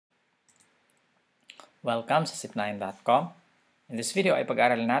Welcome sa zip9.com. In this video ay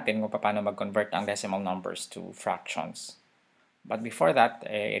pag-aaralan natin kung paano mag-convert ang decimal numbers to fractions. But before that,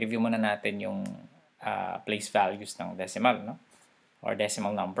 i-review muna natin yung place values ng decimal, no? Or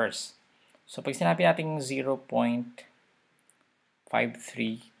decimal numbers. So pag sinabi natin 0.532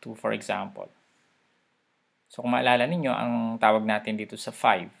 for example. So kung maalala ninyo, ang tawag natin dito sa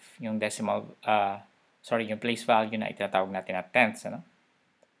 5, yung decimal, yung place value na itinatawag natin na tenths, ano?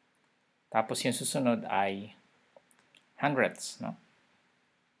 Tapos yung susunod ay hundredths, no?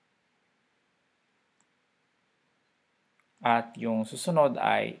 At yung susunod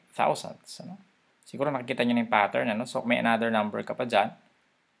ay thousands, ano? Siguro nakikita nyo na yung pattern, ano? So, may another number ka pa dyan.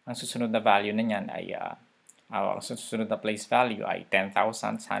 Ang susunod na value na yan ay, ang susunod na place value ay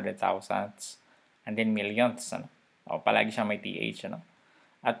 10,000s, 100,000s, and then millions, ano? O, palagi siyang may TH, ano?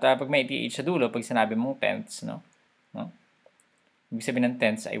 At pag may TH sa dulo, pag sinabi mong tenths, no? Ibig sabihin ng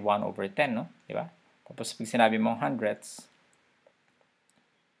tenths ay 1 over 10, no? Di ba? Tapos pag sinabi mong hundredths,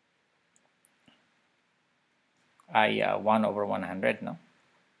 ay 1 over 100, no?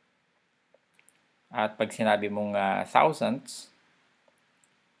 At pag sinabi mong thousands,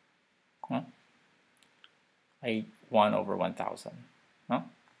 no? Ay 1 over 1,000, no?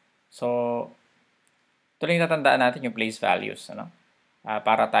 So, tuloy natandaan natin yung place values, ano?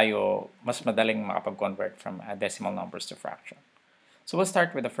 Para tayo mas madaling makapag-convert from decimal numbers to fraction. So, we'll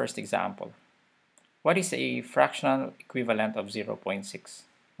start with the first example. What is a fractional equivalent of 0.6?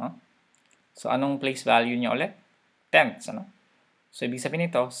 No? So, anong place value niya ulit? Tenths, ano? So, ibig sabihin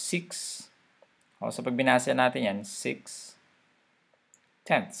nito, 6. So, pag binasa natin yan, 6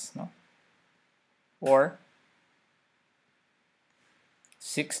 tenths, no? Or,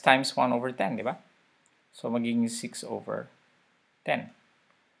 6 times 1 over 10, di ba? So, magiging 6 over 10.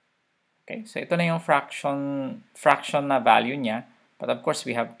 Okay, so ito na yung fraction na value niya. But of course,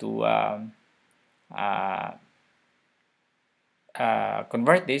 we have to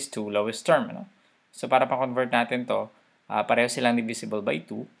convert this to lowest term. No? So para pa-convert natin to, pareho silang divisible by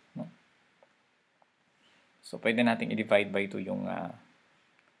 2. No? So pwede natin i-divide by 2 yung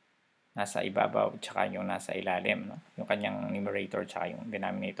nasa ibabaw tsaka yung nasa ilalim. No? Yung kanyang numerator tsaka yung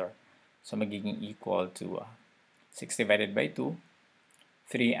denominator. So magiging equal to 6 divided by 2,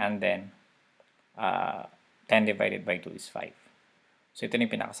 3, and then 10 divided by 2 is 5. So, ito na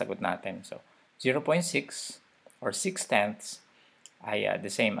yung pinakasagot natin. So, 0.6 or 6 tenths ay the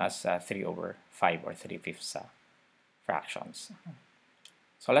same as 3 over 5 or 3/5 fractions.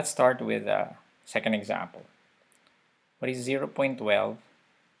 So, let's start with the second example. What is 0.12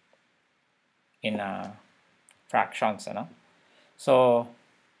 in fractions, ano? So,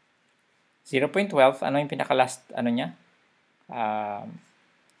 0.12, ano yung pinaka-last, ano niya?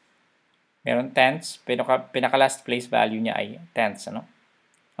 Meron tenths, pinaka-last place value niya ay tenths, ano?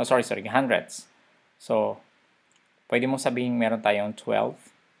 Oh, sorry, hundredths. So, pwede mong sabihin meron tayong 12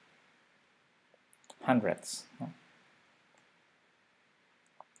 hundredths. No?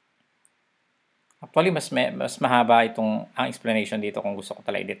 Actually, mas mahaba itong ang explanation dito kung gusto ko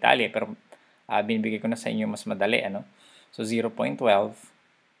talaga i-detalye, pero binibigay ko na sa inyo mas madali, ano? So, 0.12,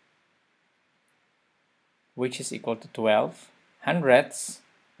 which is equal to 12 hundredths,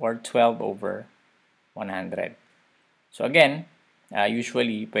 or 12 over 100. So again,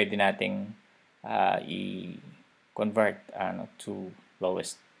 usually pwede nating i-convert to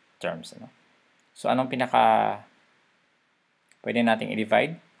lowest terms. Ano? So anong pwede nating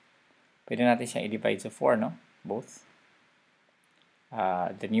i-divide? Pwede natin siyang i-divide sa 4, no? Both.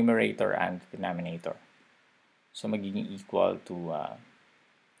 The numerator and the denominator. So magiging equal to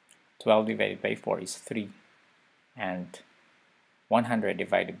 12 divided by 4 is 3. And 100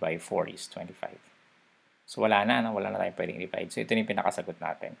 divided by 4 is 25. So, wala na tayong pwedeng divide. So, ito yung pinakasagot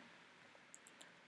natin.